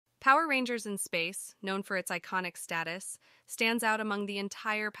Power Rangers in Space, known for its iconic status, stands out among the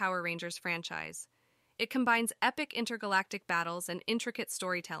entire Power Rangers franchise. It combines epic intergalactic battles and intricate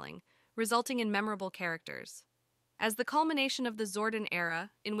storytelling, resulting in memorable characters. As the culmination of the Zordon era,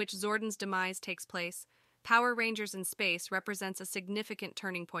 in which Zordon's demise takes place, Power Rangers in Space represents a significant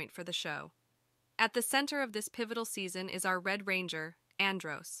turning point for the show. At the center of this pivotal season is our Red Ranger,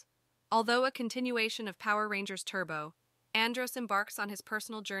 Andros. Although a continuation of Power Rangers Turbo, Andros embarks on his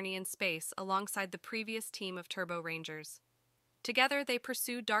personal journey in space alongside the previous team of Turbo Rangers. Together, they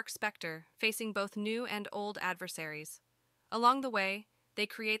pursue Dark Specter, facing both new and old adversaries. Along the way, they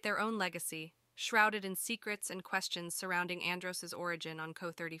create their own legacy, shrouded in secrets and questions surrounding Andros' origin on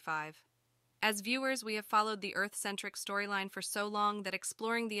Co-35. As viewers, we have followed the Earth-centric storyline for so long that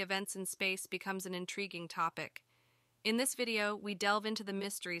exploring the events in space becomes an intriguing topic. In this video, we delve into the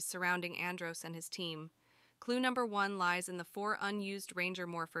mysteries surrounding Andros and his team. Clue number 1 lies in the 4 unused Ranger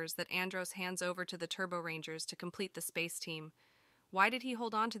morphers that Andros hands over to the Turbo Rangers to complete the space team. Why did he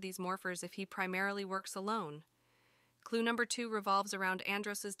hold on to these morphers if he primarily works alone? Clue number 2 revolves around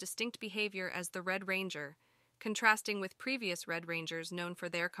Andros' distinct behavior as the Red Ranger, contrasting with previous Red Rangers known for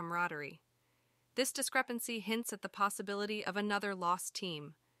their camaraderie. This discrepancy hints at the possibility of another lost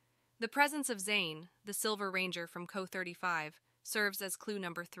team. The presence of Zane, the Silver Ranger from Co-35, serves as clue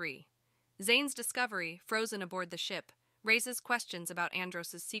number 3. Zane's discovery, frozen aboard the ship, raises questions about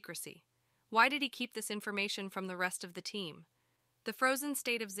Andros' secrecy. Why did he keep this information from the rest of the team? The frozen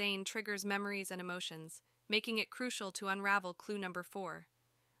state of Zane triggers memories and emotions, making it crucial to unravel clue number 4.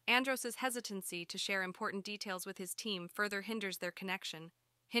 Andros' hesitancy to share important details with his team further hinders their connection,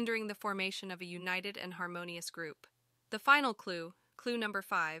 hindering the formation of a united and harmonious group. The final clue, clue number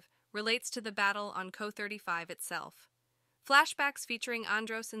 5, relates to the battle on Co-35 itself. Flashbacks featuring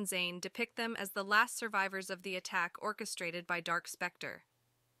Andros and Zane depict them as the last survivors of the attack orchestrated by Dark Specter.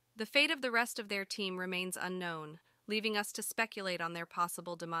 The fate of the rest of their team remains unknown, leaving us to speculate on their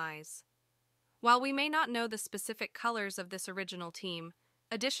possible demise. While we may not know the specific colors of this original team,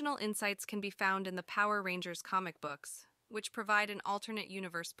 additional insights can be found in the Power Rangers comic books, which provide an alternate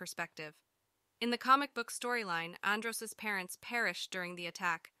universe perspective. In the comic book storyline, Andros' parents perished during the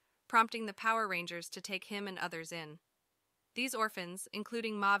attack, prompting the Power Rangers to take him and others in. These orphans,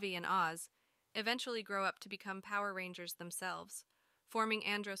 including Mavi and Oz, eventually grow up to become Power Rangers themselves, forming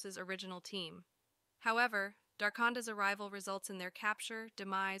Andros' original team. However, Darkonda's arrival results in their capture,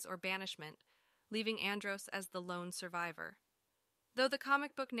 demise, or banishment, leaving Andros as the lone survivor. Though the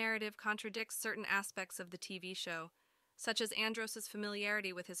comic book narrative contradicts certain aspects of the TV show, such as Andros'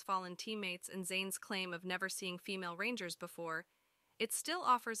 familiarity with his fallen teammates and Zane's claim of never seeing female Rangers before, it still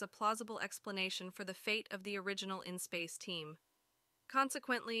offers a plausible explanation for the fate of the original in-space team.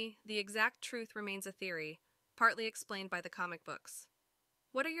 Consequently, the exact truth remains a theory, partly explained by the comic books.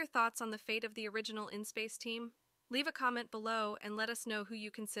 What are your thoughts on the fate of the original in-space team? Leave a comment below and let us know who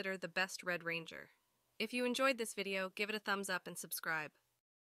you consider the best Red Ranger. If you enjoyed this video, give it a thumbs up and subscribe.